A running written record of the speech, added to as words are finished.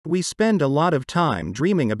We spend a lot of time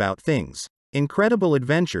dreaming about things, incredible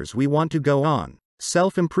adventures we want to go on,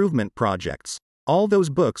 self-improvement projects, all those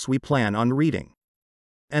books we plan on reading.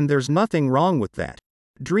 And there's nothing wrong with that.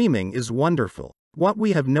 Dreaming is wonderful. What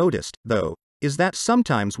we have noticed, though, is that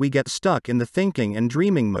sometimes we get stuck in the thinking and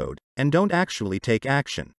dreaming mode, and don't actually take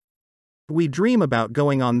action. We dream about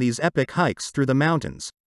going on these epic hikes through the mountains.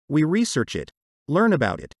 We research it, learn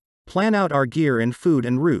about it, plan out our gear and food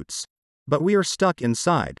and routes. But we are stuck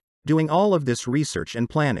inside, doing all of this research and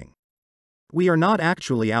planning. We are not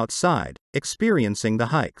actually outside, experiencing the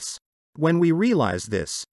hikes. When we realize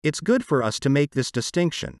this, it's good for us to make this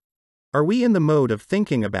distinction. Are we in the mode of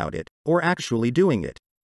thinking about it, or actually doing it?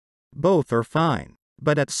 Both are fine.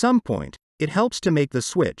 But at some point, it helps to make the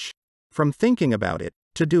switch from thinking about it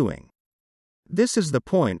to doing. This is the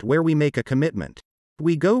point where we make a commitment.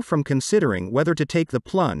 We go from considering whether to take the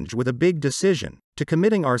plunge with a big decision, to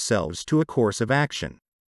committing ourselves to a course of action.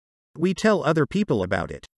 We tell other people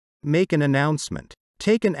about it. Make an announcement.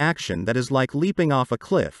 Take an action that is like leaping off a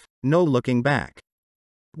cliff, no looking back.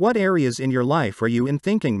 What areas in your life are you in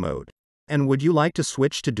thinking mode? And would you like to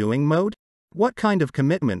switch to doing mode? What kind of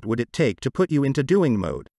commitment would it take to put you into doing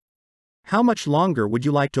mode? How much longer would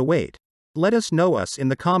you like to wait? Let us know in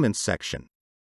the comments section.